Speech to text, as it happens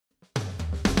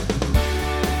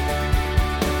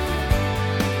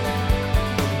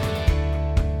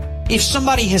If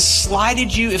somebody has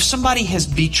slighted you, if somebody has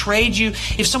betrayed you,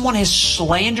 if someone has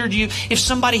slandered you, if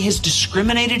somebody has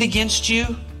discriminated against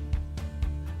you,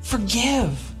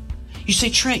 forgive. You say,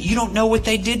 Trent, you don't know what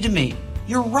they did to me.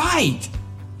 You're right.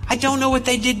 I don't know what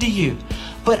they did to you.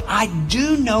 But I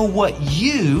do know what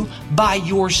you, by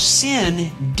your sin,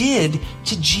 did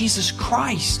to Jesus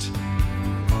Christ.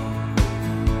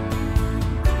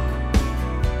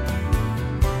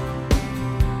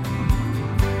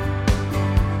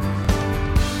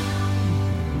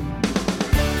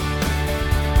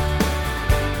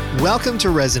 Welcome to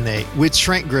Resonate with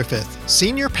Trent Griffith,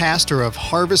 Senior Pastor of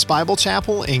Harvest Bible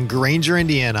Chapel in Granger,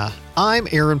 Indiana. I'm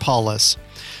Aaron Paulus.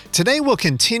 Today we'll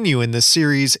continue in the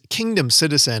series Kingdom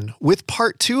Citizen with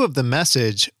part 2 of the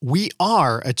message, We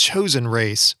Are a Chosen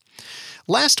Race.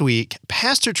 Last week,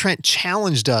 Pastor Trent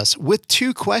challenged us with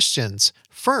 2 questions.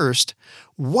 First,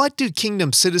 what do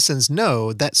kingdom citizens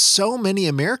know that so many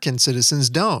American citizens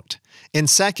don't? And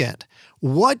second,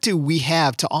 what do we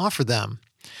have to offer them?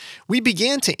 We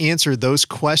began to answer those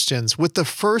questions with the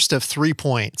first of 3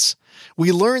 points.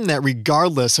 We learned that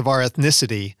regardless of our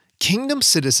ethnicity, kingdom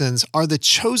citizens are the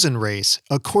chosen race,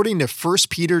 according to 1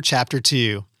 Peter chapter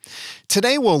 2.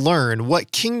 Today we'll learn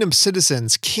what kingdom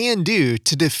citizens can do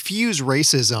to diffuse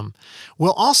racism.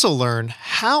 We'll also learn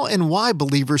how and why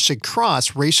believers should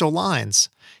cross racial lines.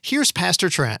 Here's Pastor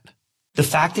Trent. The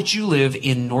fact that you live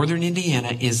in northern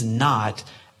Indiana is not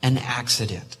an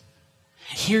accident.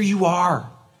 Here you are.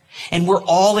 And we're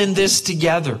all in this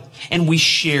together. And we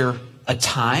share a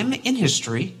time in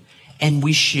history, and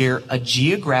we share a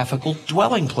geographical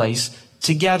dwelling place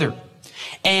together.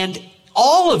 And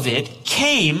all of it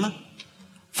came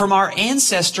from our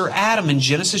ancestor Adam in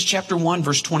Genesis chapter 1,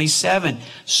 verse 27.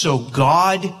 So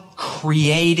God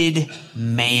created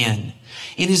man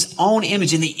in his own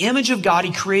image. In the image of God,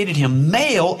 he created him,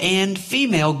 male and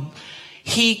female.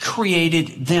 He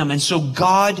created them. And so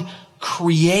God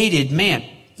created man.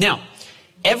 Now,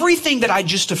 everything that I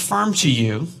just affirmed to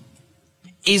you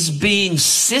is being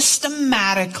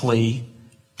systematically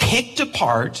picked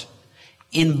apart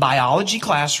in biology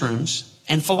classrooms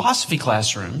and philosophy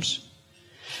classrooms.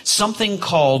 Something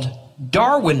called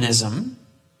Darwinism,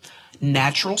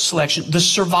 natural selection, the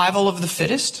survival of the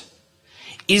fittest,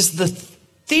 is the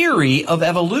theory of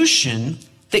evolution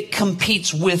that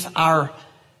competes with our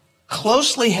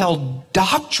closely held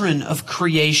doctrine of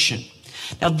creation.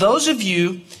 Now, those of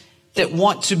you that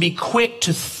want to be quick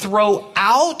to throw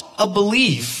out a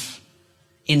belief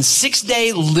in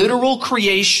 6-day literal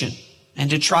creation and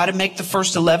to try to make the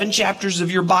first 11 chapters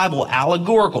of your Bible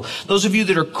allegorical, those of you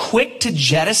that are quick to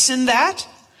jettison that,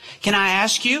 can I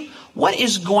ask you, what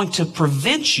is going to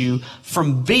prevent you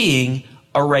from being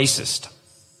a racist?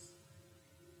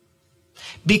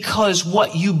 Because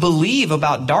what you believe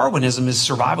about Darwinism is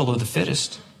survival of the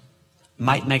fittest.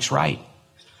 Might makes right.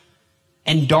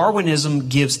 And Darwinism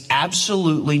gives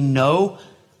absolutely no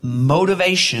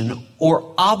motivation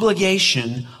or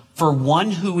obligation for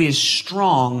one who is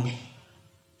strong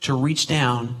to reach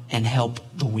down and help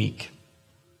the weak.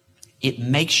 It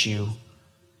makes you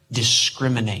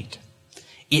discriminate.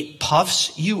 It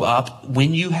puffs you up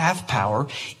when you have power.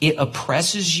 It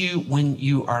oppresses you when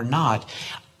you are not.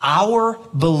 Our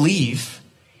belief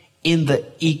in the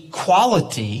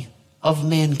equality of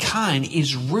mankind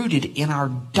is rooted in our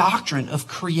doctrine of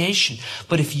creation.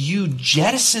 But if you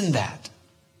jettison that,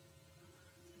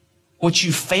 what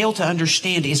you fail to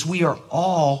understand is we are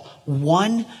all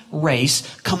one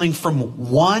race coming from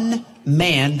one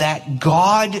man that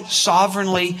God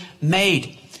sovereignly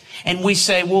made. And we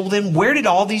say, well, then where did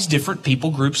all these different people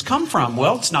groups come from?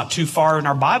 Well, it's not too far in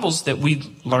our Bibles that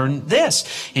we learn this.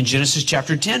 In Genesis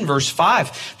chapter 10, verse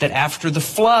 5, that after the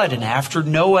flood and after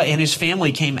Noah and his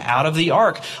family came out of the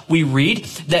ark, we read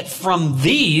that from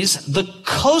these, the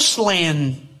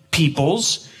coastland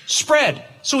peoples spread.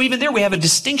 So even there we have a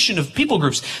distinction of people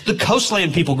groups, the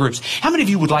coastland people groups. How many of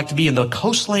you would like to be in the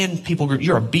coastland people group?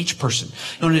 You're a beach person.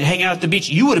 You want to hang out at the beach?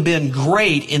 You would have been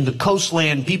great in the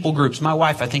coastland people groups. My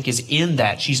wife, I think, is in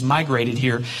that. She's migrated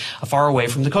here far away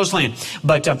from the coastland.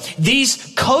 But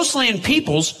these coastland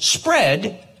peoples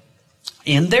spread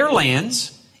in their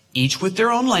lands, each with their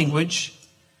own language,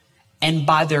 and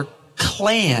by their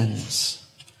clans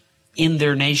in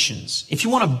their nations. If you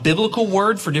want a biblical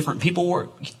word for different people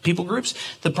groups,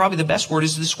 probably the best word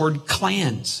is this word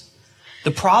clans.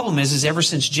 The problem is ever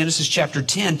since Genesis chapter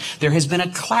 10, there has been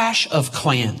a clash of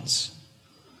clans.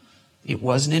 It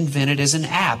wasn't invented as an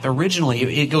app. Originally,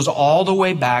 it goes all the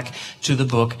way back to the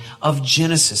book of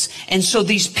Genesis. And so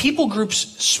these people groups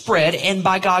spread, and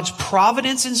by God's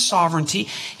providence and sovereignty,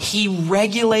 He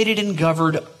regulated and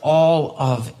governed all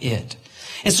of it.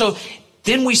 And so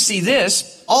then we see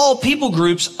this. All people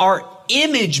groups are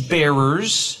image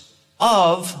bearers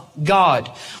of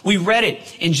God. We read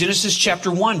it in Genesis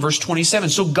chapter 1, verse 27.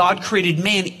 So God created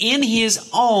man in his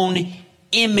own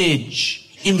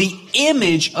image. In the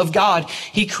image of God,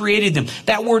 he created them.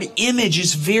 That word image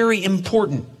is very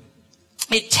important.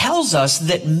 It tells us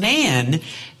that man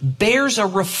bears a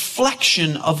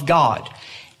reflection of God.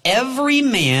 Every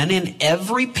man in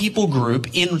every people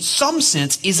group, in some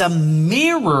sense, is a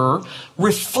mirror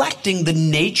reflecting the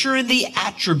nature and the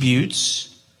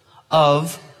attributes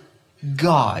of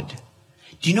God.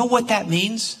 Do you know what that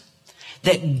means?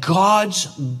 That God's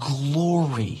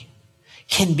glory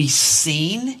can be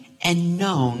seen and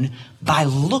known by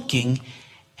looking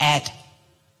at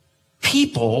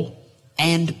people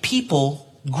and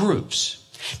people groups.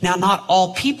 Now, not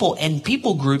all people and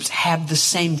people groups have the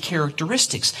same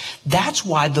characteristics. That's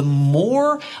why the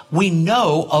more we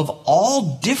know of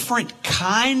all different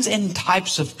kinds and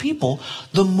types of people,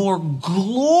 the more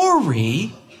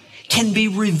glory can be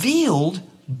revealed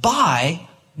by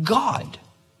God.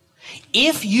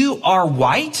 If you are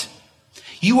white,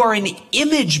 you are an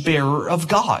image bearer of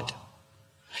God.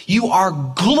 You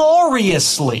are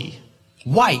gloriously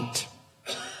white.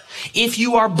 If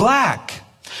you are black,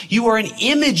 you are an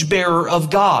image bearer of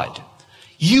God.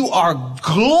 You are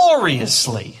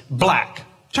gloriously black.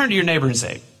 Turn to your neighbor and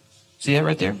say, see that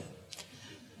right there?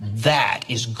 That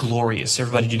is glorious.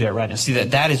 Everybody do that right now. See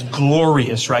that? That is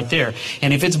glorious right there.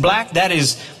 And if it's black, that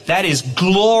is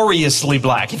gloriously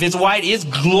black. If it's white, it's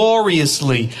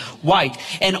gloriously white.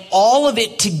 And all of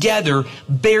it together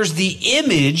bears the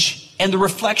image and the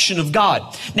reflection of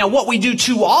God. Now, what we do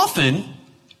too often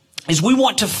is we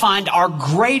want to find our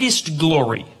greatest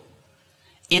glory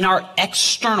in our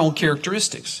external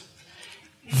characteristics.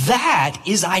 That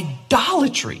is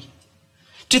idolatry.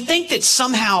 To think that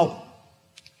somehow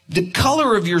the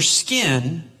color of your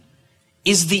skin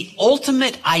is the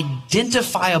ultimate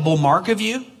identifiable mark of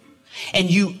you, and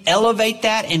you elevate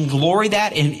that and glory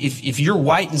that, and if you're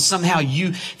white and somehow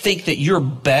you think that you're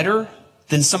better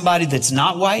than somebody that's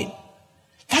not white,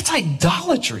 that's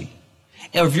idolatry.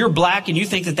 Or if you're black and you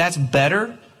think that that's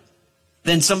better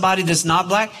than somebody that's not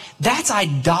black, that's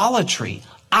idolatry.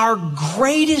 Our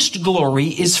greatest glory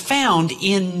is found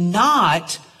in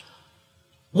not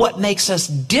what makes us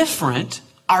different.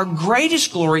 Our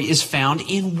greatest glory is found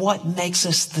in what makes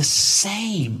us the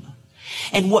same.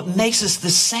 And what makes us the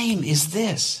same is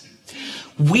this.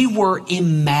 We were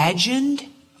imagined,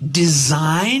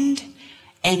 designed,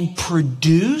 and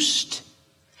produced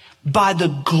by the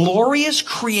glorious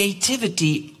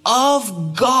creativity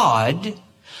of God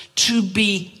to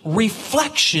be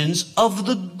reflections of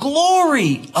the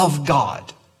glory of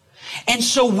God. And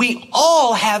so we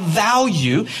all have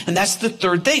value, and that's the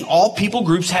third thing. All people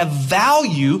groups have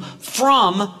value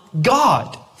from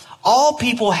God. All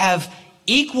people have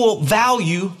equal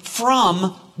value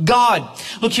from God.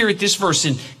 Look here at this verse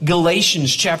in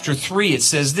Galatians chapter 3. It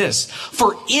says this,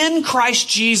 for in Christ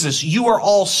Jesus you are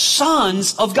all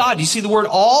sons of God. Do you see the word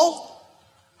all?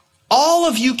 All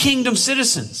of you kingdom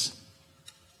citizens.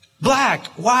 Black,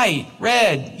 white,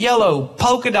 red, yellow,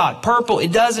 polka dot, purple,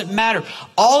 it doesn't matter.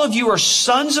 All of you are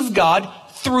sons of God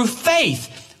through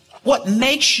faith. What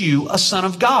makes you a son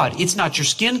of God? It's not your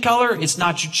skin color. It's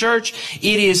not your church.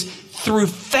 It is through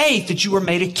faith that you were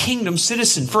made a kingdom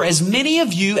citizen. For as many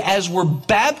of you as were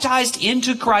baptized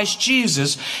into Christ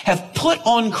Jesus have put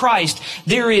on Christ,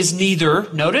 there is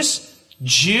neither, notice,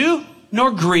 Jew nor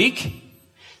Greek,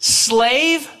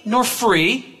 slave nor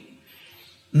free,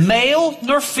 male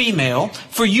nor female,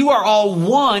 for you are all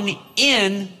one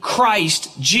in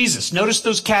Christ Jesus. Notice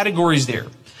those categories there.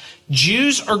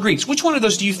 Jews or Greeks. Which one of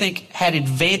those do you think had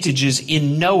advantages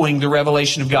in knowing the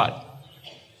revelation of God?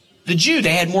 The Jew,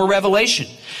 they had more revelation.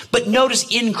 But notice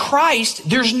in Christ,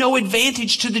 there's no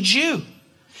advantage to the Jew.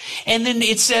 And then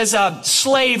it says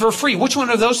slave or free. Which one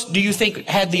of those do you think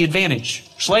had the advantage?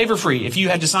 Slave or free? If you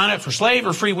had to sign up for slave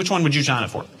or free, which one would you sign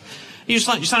up for? You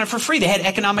sign up for free. They had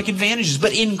economic advantages.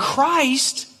 But in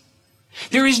Christ,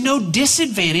 there is no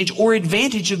disadvantage or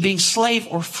advantage of being slave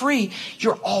or free.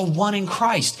 You're all one in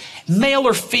Christ. Male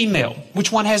or female,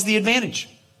 which one has the advantage?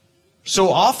 So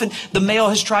often, the male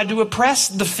has tried to oppress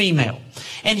the female.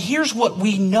 And here's what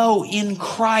we know in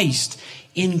Christ.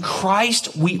 In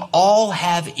Christ, we all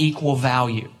have equal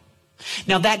value.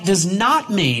 Now, that does not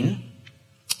mean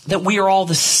that we are all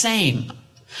the same.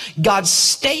 God's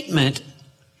statement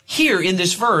here in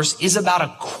this verse is about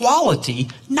equality,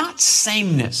 not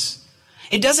sameness.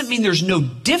 It doesn't mean there's no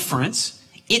difference.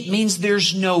 It means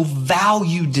there's no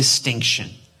value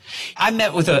distinction. I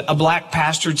met with a black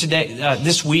pastor today,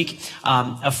 this week,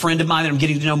 a friend of mine that I'm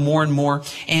getting to know more and more.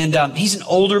 And he's an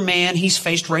older man. He's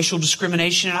faced racial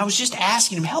discrimination. And I was just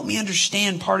asking him, help me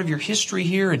understand part of your history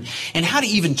here and how to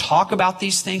even talk about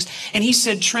these things. And he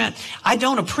said, Trent, I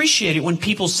don't appreciate it when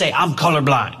people say I'm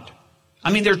colorblind.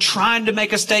 I mean, they're trying to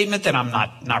make a statement that I'm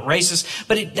not racist,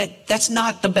 but that's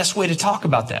not the best way to talk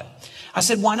about that. I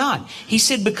said, why not? He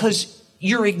said, because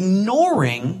you're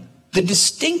ignoring the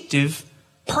distinctive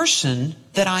person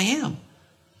that I am.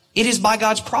 It is by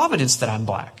God's providence that I'm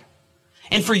black.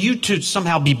 And for you to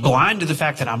somehow be blind to the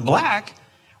fact that I'm black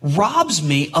robs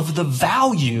me of the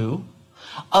value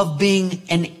of being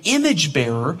an image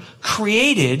bearer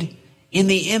created in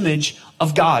the image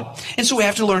of God. And so we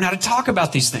have to learn how to talk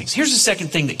about these things. Here's the second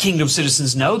thing that kingdom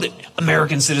citizens know, that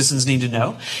American citizens need to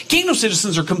know. Kingdom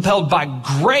citizens are compelled by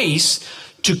grace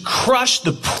to crush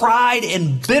the pride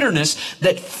and bitterness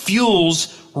that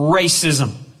fuels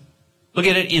racism. Look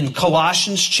at it in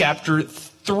Colossians chapter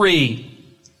 3.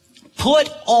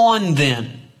 Put on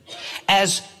then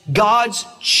as God's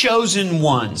chosen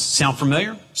ones. Sound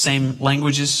familiar? Same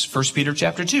language as 1 Peter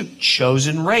chapter 2.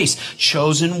 Chosen race,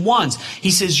 chosen ones.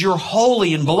 He says, you're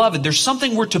holy and beloved. There's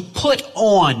something we're to put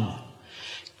on.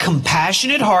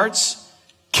 Compassionate hearts,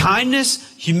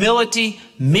 kindness, humility,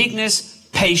 meekness,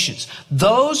 patience.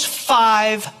 Those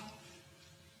 5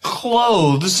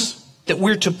 clothes that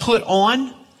we're to put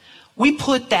on, we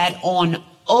put that on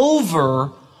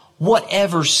over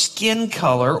whatever skin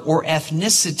color or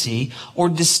ethnicity or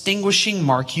distinguishing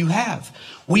mark you have.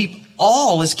 We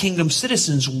all, as kingdom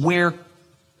citizens, wear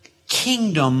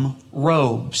kingdom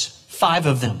robes. 5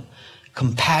 of them.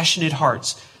 Compassionate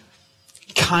hearts,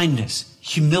 kindness,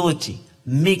 humility,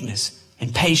 meekness,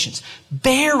 and patience,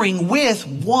 bearing with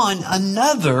one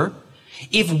another.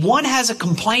 If one has a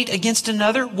complaint against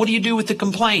another, what do you do with the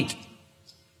complaint?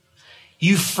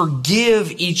 You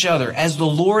forgive each other. As the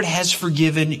Lord has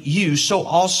forgiven you, so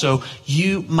also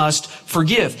you must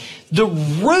forgive. The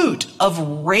root of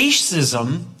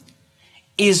racism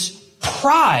is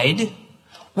pride,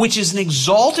 which is an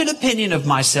exalted opinion of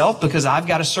myself because I've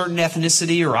got a certain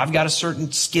ethnicity or I've got a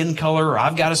certain skin color or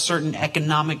I've got a certain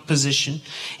economic position.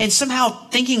 And somehow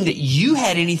thinking that you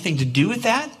had anything to do with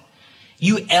that,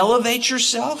 you elevate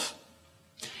yourself.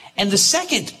 And the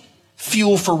second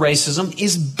fuel for racism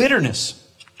is bitterness.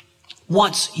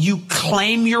 Once you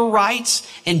claim your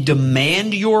rights and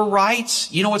demand your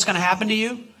rights, you know what's going to happen to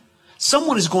you?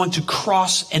 Someone is going to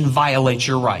cross and violate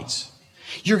your rights.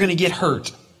 You're going to get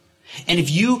hurt. And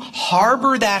if you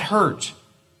harbor that hurt,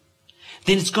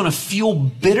 then it's going to fuel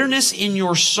bitterness in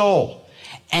your soul.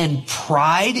 And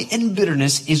pride and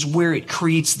bitterness is where it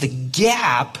creates the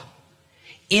gap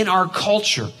in our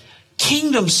culture.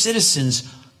 Kingdom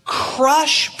citizens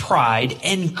crush pride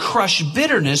and crush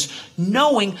bitterness,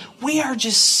 knowing we are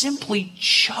just simply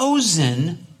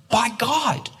chosen by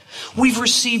God. We've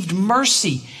received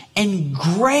mercy and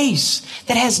grace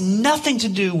that has nothing to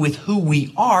do with who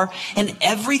we are and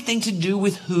everything to do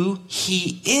with who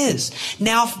He is.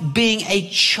 Now, being a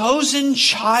chosen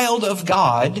child of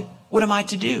God, what am I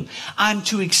to do? I'm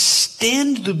to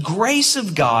extend the grace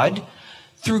of God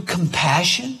through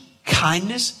compassion,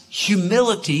 kindness,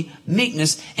 humility,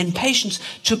 meekness, and patience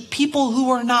to people who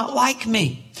are not like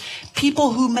me.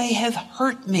 People who may have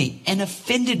hurt me and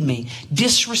offended me,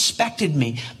 disrespected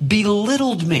me,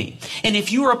 belittled me. And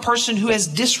if you are a person who has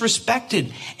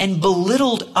disrespected and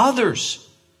belittled others,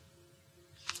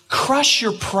 crush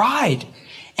your pride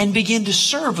and begin to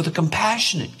serve with a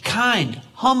compassionate, kind,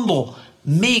 humble,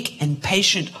 meek, and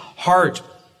patient heart.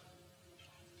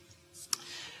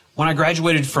 When I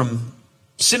graduated from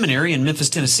seminary in Memphis,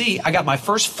 Tennessee, I got my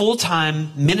first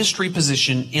full-time ministry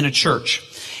position in a church.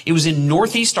 It was in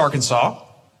Northeast Arkansas,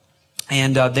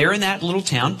 and there in that little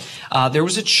town, there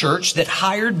was a church that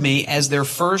hired me as their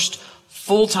first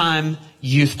full-time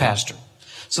youth pastor.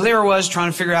 So there I was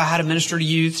trying to figure out how to minister to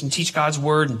youth and teach God's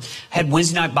Word, and had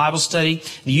Wednesday night Bible study.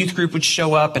 The youth group would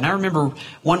show up, and I remember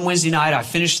one Wednesday night I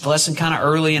finished the lesson kind of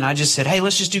early, and I just said, hey,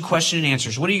 let's just do question and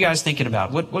answers. What are you guys thinking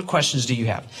about? What questions do you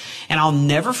have? And I'll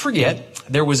never forget,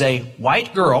 there was a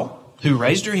white girl who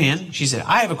raised her hand. She said,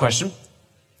 I have a question.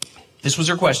 This was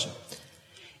her question.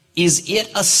 Is it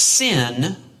a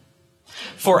sin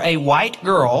for a white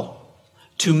girl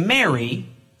to marry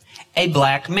a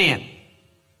black man?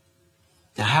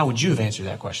 Now, how would you have answered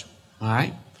that question? All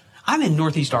right. I'm in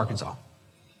Northeast Arkansas.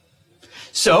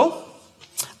 So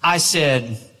I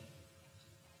said,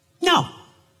 no,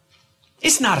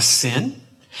 it's not a sin.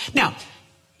 Now,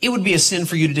 It would be a sin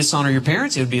for you to dishonor your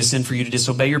parents. It would be a sin for you to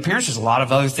disobey your parents. There's a lot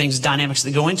of other things, dynamics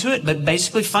that go into it. But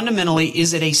basically, fundamentally,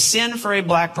 is it a sin for a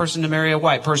black person to marry a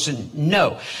white person?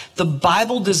 No. The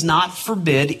Bible does not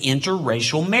forbid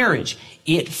interracial marriage.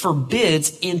 It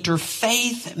forbids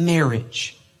interfaith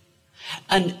marriage.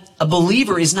 A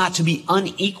believer is not to be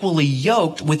unequally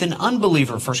yoked with an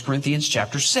unbeliever, 1 Corinthians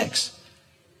chapter 6.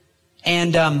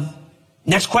 And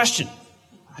next question.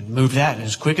 I moved that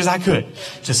as quick as I could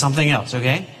to something else,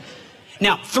 okay?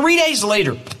 Now, 3 days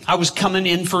later, I was coming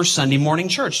in for Sunday morning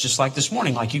church, just like this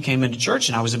morning, like you came into church,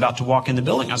 and I was about to walk in the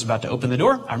building. I was about to open the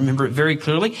door. I remember it very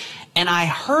clearly. And I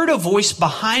heard a voice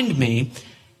behind me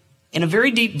in a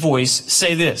very deep voice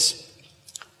say this,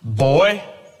 "Boy."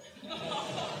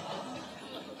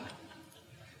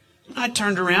 I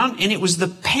turned around, and it was the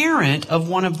parent of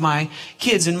one of my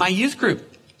kids in my youth group.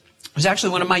 It was actually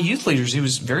one of my youth leaders. He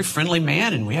was a very friendly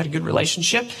man, and we had a good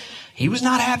relationship. He was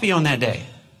not happy on that day.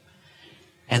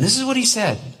 And this is what he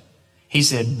said. He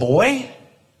said, "Boy,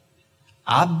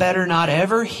 I better not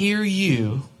ever hear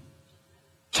you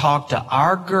talk to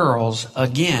our girls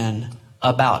again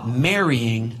about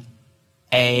marrying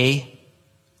a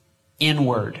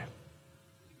N-word."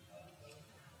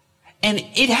 And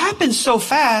it happened so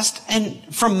fast, and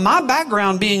from my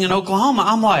background being in Oklahoma,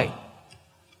 I'm like,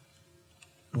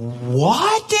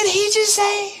 what did he just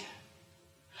say?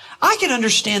 I can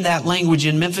understand that language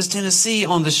in Memphis, Tennessee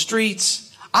on the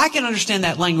streets. I can understand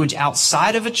that language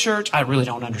outside of a church. I really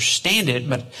don't understand it,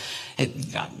 but I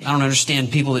don't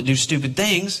understand people that do stupid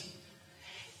things.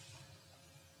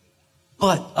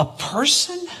 But a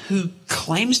person who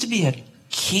claims to be a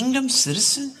kingdom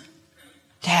citizen,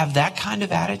 to have that kind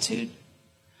of attitude,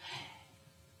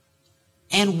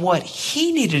 and what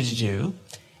he needed to do,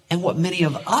 and what many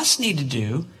of us need to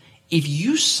do, if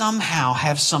you somehow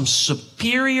have some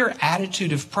superior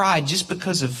attitude of pride just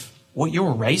because of what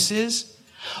your race is,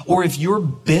 or if you're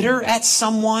bitter at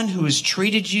someone who has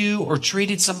treated you or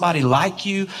treated somebody like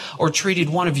you or treated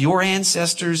one of your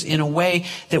ancestors in a way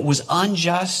that was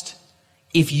unjust,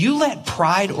 if you let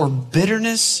pride or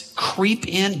bitterness creep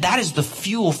in, that is the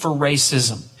fuel for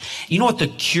racism. You know what the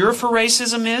cure for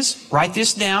racism is? Write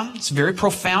this down. It's a very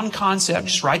profound concept.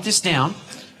 Just write this down.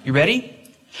 You ready?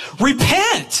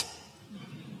 Repent.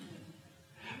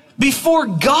 Before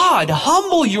God,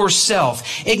 humble yourself.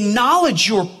 Acknowledge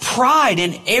your pride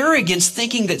and arrogance,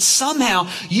 thinking that somehow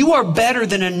you are better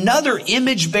than another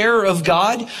image bearer of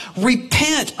God.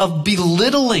 Repent of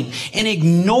belittling and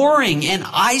ignoring and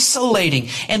isolating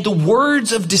and the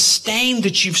words of disdain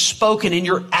that you've spoken and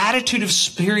your attitude of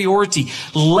superiority.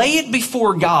 Lay it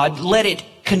before God. Let it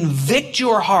convict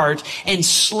your heart and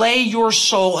slay your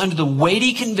soul under the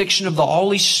weighty conviction of the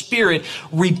Holy Spirit.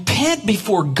 Repent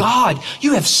before God.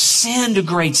 You have sinned a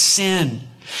great sin.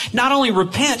 Not only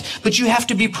repent, but you have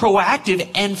to be proactive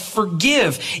and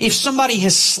forgive. If somebody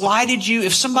has slighted you,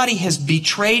 if somebody has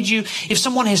betrayed you, if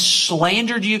someone has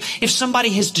slandered you, if somebody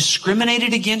has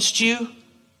discriminated against you,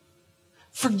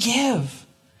 forgive.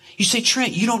 You say,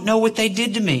 "Trent, you don't know what they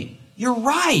did to me." You're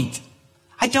right.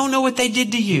 I don't know what they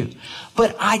did to you.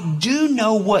 But I do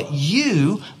know what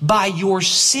you, by your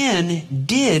sin,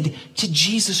 did to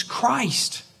Jesus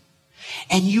Christ.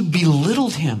 And you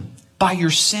belittled him by your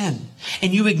sin.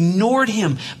 And you ignored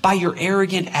him by your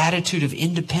arrogant attitude of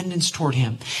independence toward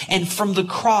him. And from the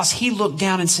cross, he looked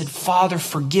down and said, "Father,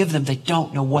 forgive them. They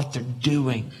don't know what they're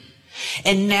doing."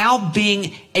 And now,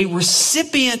 being a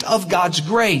recipient of God's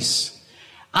grace,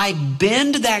 I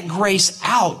bend that grace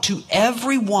out to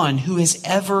everyone who has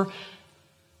ever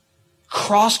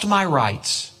crossed my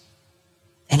rights,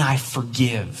 and I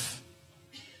forgive.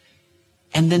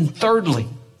 And then thirdly,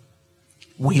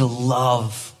 we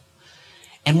love.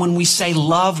 And when we say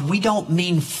love, we don't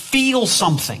mean feel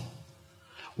something.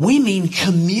 We mean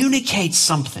communicate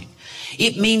something.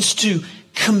 It means to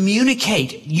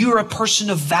communicate you're a person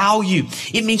of value.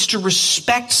 It means to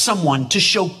respect someone, to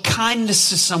show kindness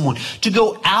to someone, to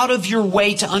go out of your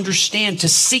way to understand, to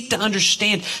seek to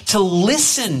understand, to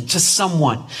listen to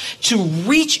someone, to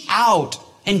reach out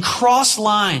and cross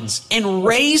lines and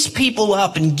raise people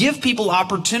up and give people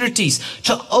opportunities,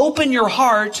 to open your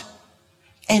heart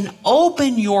and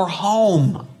open your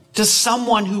home to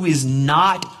someone who is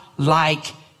not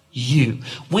like you.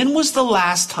 When was the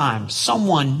last time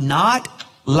someone not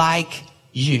like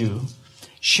you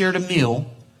shared a meal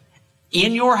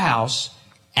in your house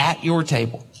at your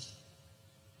table?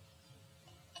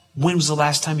 When was the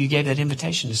last time you gave that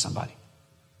invitation to somebody?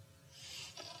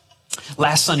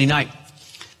 Last Sunday night,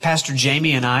 Pastor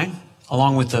Jamie and I,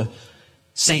 along with the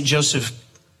St. Joseph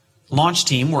launch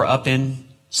team, were up in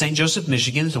St. Joseph,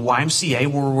 Michigan, at the YMCA,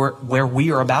 where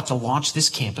we are about to launch this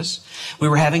campus. We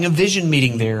were having a vision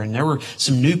meeting there, and there were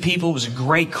some new people. It was a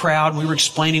great crowd. We were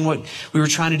explaining what we were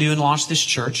trying to do and launch this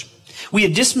church. We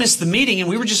had dismissed the meeting, and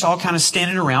we were just all kind of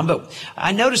standing around, but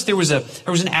I noticed there was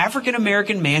an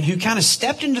African-American man who kind of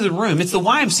stepped into the room. It's the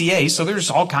YMCA, so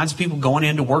there's all kinds of people going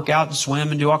in to work out and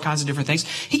swim and do all kinds of different things.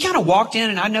 He kind of walked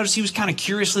in, and I noticed he was kind of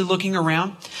curiously looking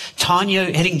around. Tanya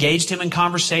had engaged him in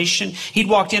conversation. He'd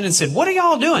walked in and said, "What are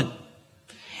y'all doing?"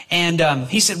 And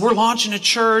he said, "We're launching a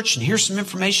church, and here's some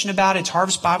information about it. It's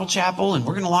Harvest Bible Chapel, and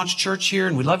we're going to launch a church here,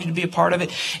 and we'd love you to be a part of it."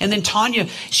 And then Tanya,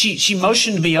 she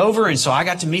motioned me over, and so I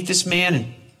got to meet this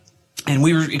man, and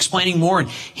we were explaining more. And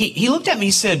he looked at me,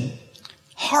 he said,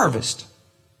 "Harvest,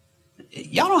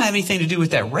 y'all don't have anything to do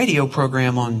with that radio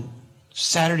program on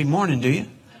Saturday morning, do you?"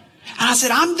 And I said,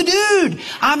 "I'm the dude.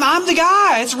 I'm the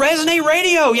guy. It's Resonate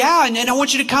Radio. Yeah. And I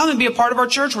want you to come and be a part of our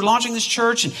church. We're launching this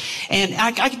church." And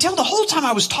I could tell the whole time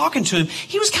I was talking to him,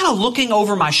 he was kind of looking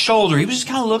over my shoulder. He was just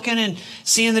kind of looking and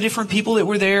seeing the different people that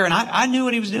were there. And I knew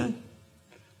what he was doing.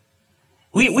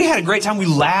 We had a great time. We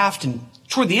laughed. And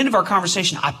toward the end of our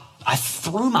conversation, I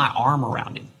threw my arm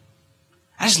around him.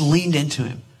 I just leaned into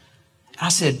him. And I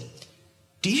said,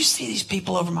 "Do you see these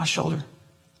people over my shoulder?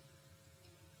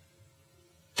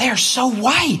 They are so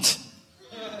white.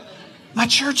 My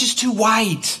church is too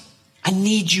white. I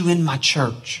need you in my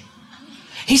church."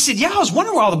 He said, "Yeah, I was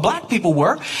wondering where all the black people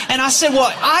were." And I said,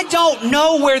 "Well, I don't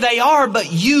know where they are,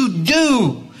 but you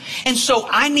do. And so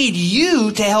I need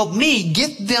you to help me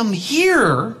get them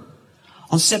here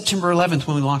on September 11th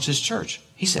when we launch this church."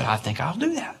 He said, "I think I'll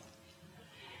do that."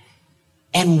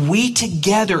 And we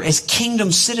together as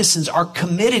kingdom citizens are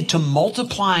committed to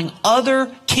multiplying other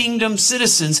kingdom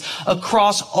citizens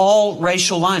across all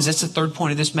racial lines. That's the third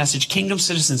point of this message. Kingdom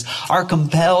citizens are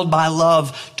compelled by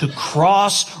love to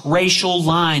cross racial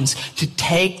lines, to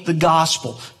take the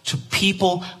gospel to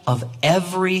people of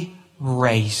every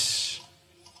race.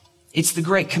 It's the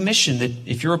Great Commission that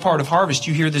if you're a part of Harvest,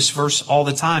 you hear this verse all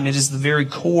the time. It is the very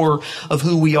core of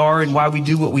who we are and why we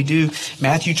do what we do.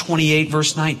 Matthew 28,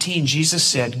 verse 19, Jesus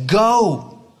said,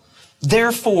 "Go,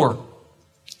 therefore,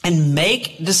 and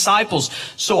make disciples."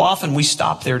 So often we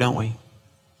stop there, don't we?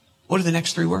 What are the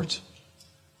next three words?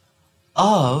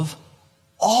 Of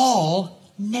all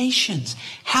nations.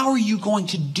 How are you going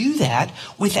to do that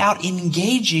without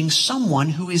engaging someone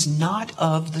who is not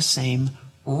of the same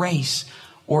race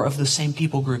or of the same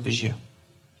people group as you?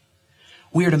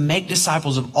 We are to make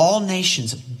disciples of all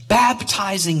nations,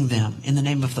 baptizing them in the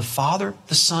name of the Father,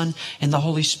 the Son, and the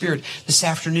Holy Spirit. This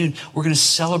afternoon, we're going to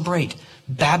celebrate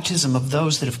baptism of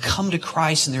those that have come to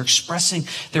Christ and they're expressing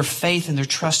their faith and their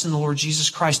trust in the Lord Jesus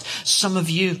Christ. Some of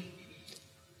you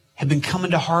have been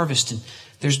coming to Harvest, and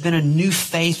there's been a new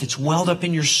faith that's welled up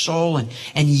in your soul,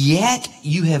 and yet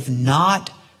you have not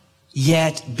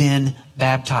yet been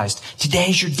baptized.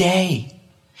 Today's your day.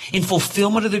 In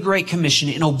fulfillment of the Great Commission,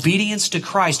 in obedience to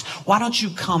Christ, why don't you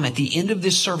come at the end of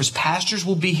this service? Pastors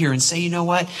will be here and say, "You know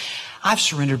what? I've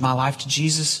surrendered my life to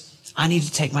Jesus. I need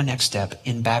to take my next step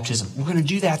in baptism." We're going to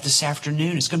do that this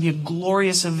afternoon. It's going to be a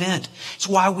glorious event. It's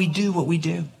why we do what we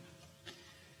do.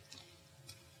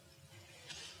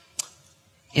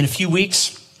 In a few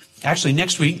weeks, actually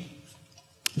next week,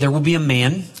 there will be a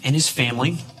man and his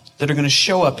family that are going to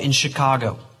show up in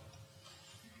Chicago.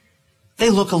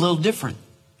 They look a little different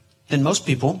than most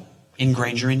people in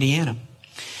Granger, Indiana.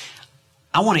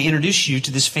 I want to introduce you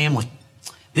to this family.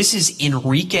 This is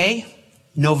Enrique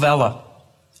Novella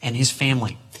and his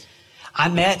family. I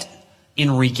met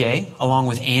Enrique along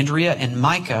with Andrea and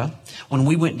Micah when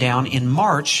we went down in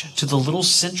March to the little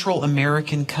Central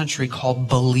American country called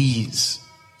Belize.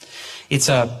 It's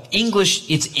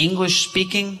English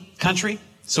speaking country.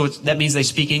 So that means they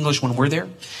speak English when we're there,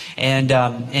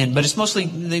 but it's mostly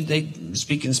they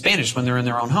speak in Spanish when they're in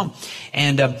their own home,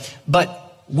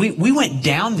 but we went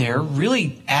down there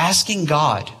really asking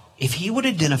God if He would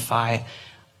identify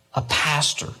a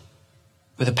pastor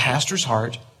with a pastor's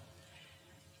heart,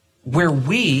 where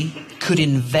we could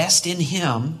invest in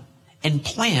him and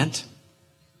plant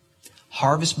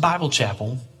Harvest Bible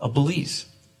Chapel of Belize.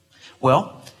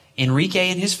 Well, Enrique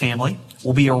and his family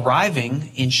will be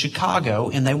arriving in Chicago,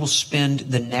 and they will spend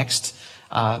the next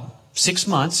 6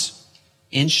 months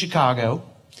in Chicago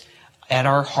at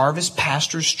our Harvest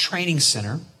Pastors Training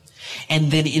Center.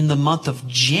 And then in the month of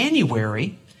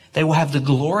January, they will have the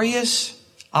glorious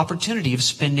opportunity of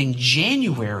spending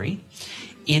January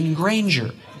in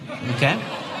Granger. Okay?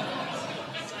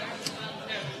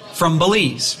 From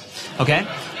Belize. Okay?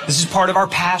 This is part of our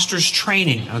pastor's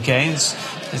training, okay?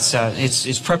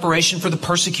 It's preparation for the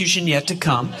persecution yet to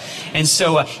come. And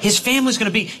so his family's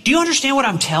going to be... Do you understand what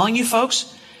I'm telling you,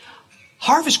 folks?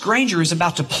 Harvest Granger is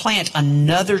about to plant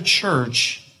another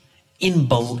church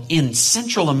in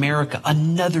Central America,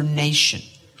 another nation.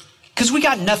 Because we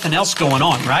got nothing else going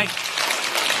on, right?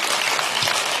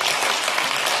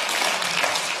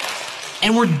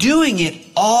 And we're doing it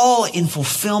all in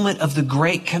fulfillment of the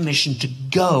Great Commission to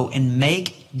go and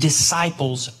make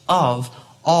disciples of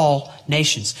all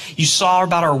nations. You saw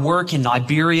about our work in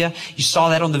Liberia. You saw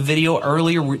that on the video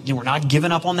earlier. We're not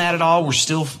giving up on that at all. We're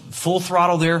still full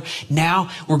throttle there. Now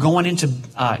we're going into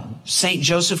St.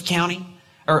 Joseph County.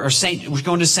 We're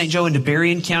going to St. Joe into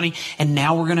Berrien County, and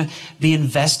now we're going to be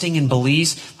investing in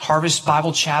Belize. Harvest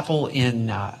Bible Chapel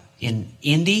in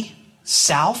Indy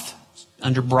South,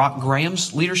 under Brock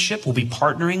Graham's leadership, will be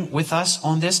partnering with us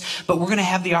on this. But we're going to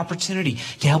have the opportunity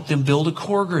to help them build a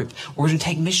core group. We're going to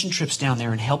take mission trips down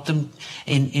there and help them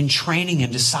in training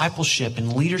and discipleship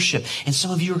and leadership. And some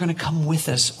of you are going to come with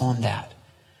us on that.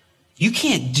 You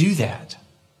can't do that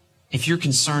if you're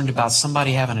concerned about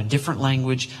somebody having a different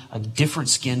language, a different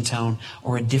skin tone,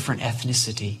 or a different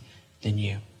ethnicity than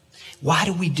you. Why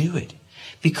do we do it?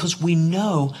 Because we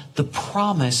know the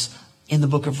promise in the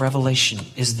book of Revelation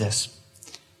is this.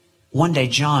 One day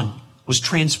John was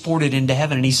transported into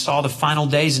heaven and he saw the final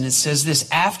days, and it says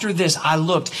this: after this I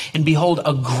looked, and behold,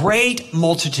 a great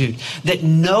multitude that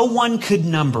no one could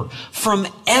number, from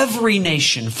every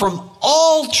nation, from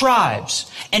all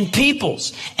tribes and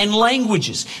peoples and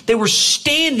languages. They were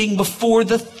standing before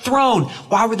the throne.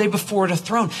 Why were they before the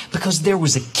throne? Because there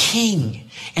was a king,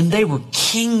 and they were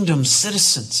kingdom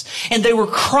citizens. And they were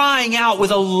crying out with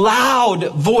a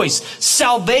loud voice,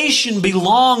 salvation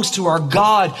belongs to our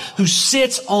God who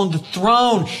sits on the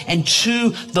throne and to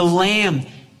the Lamb.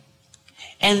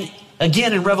 And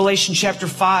again in Revelation chapter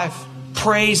 5,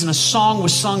 praise and a song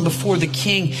was sung before the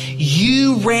King.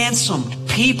 You ransomed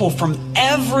people from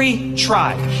every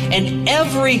tribe and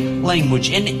every language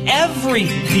and every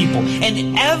people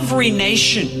and every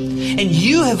nation. And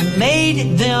you have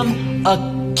made them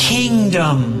a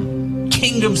kingdom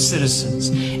citizens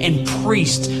and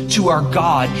priests to our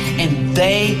God, and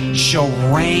they shall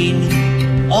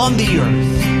reign on the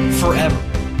earth forever.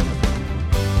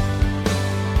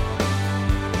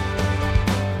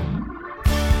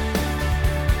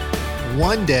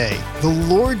 One day, the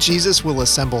Lord Jesus will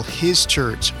assemble His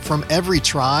church from every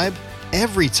tribe,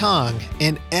 every tongue,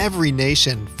 and every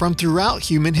nation from throughout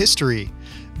human history.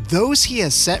 Those He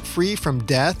has set free from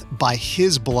death by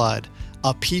His blood,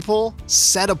 a people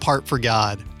set apart for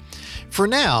God. For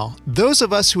now, those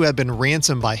of us who have been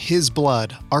ransomed by His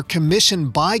blood are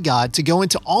commissioned by God to go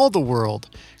into all the world,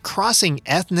 crossing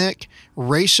ethnic,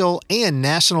 racial, and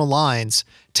national lines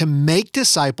to make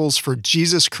disciples for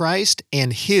Jesus Christ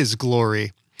and His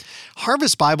glory.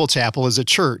 Harvest Bible Chapel is a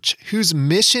church whose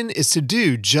mission is to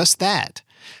do just that,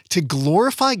 to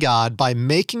glorify God by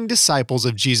making disciples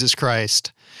of Jesus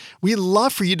Christ. We'd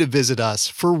love for you to visit us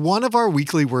for one of our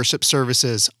weekly worship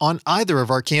services on either of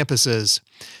our campuses,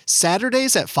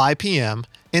 Saturdays at 5 p.m.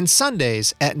 and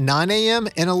Sundays at 9 a.m.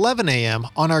 and 11 a.m.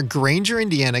 on our Granger,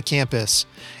 Indiana campus,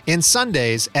 and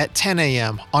Sundays at 10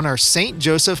 a.m. on our St.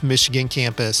 Joseph, Michigan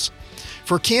campus.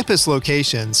 For campus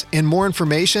locations and more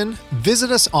information,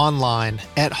 visit us online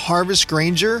at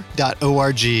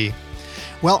harvestgranger.org.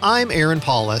 Well, I'm Aaron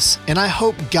Paulus, and I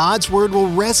hope God's Word will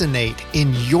resonate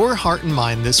in your heart and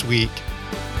mind this week.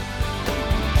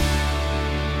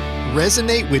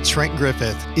 Resonate with Trent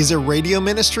Griffith is a radio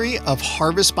ministry of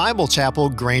Harvest Bible Chapel,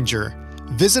 Granger.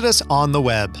 Visit us on the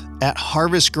web at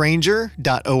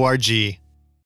harvestgranger.org.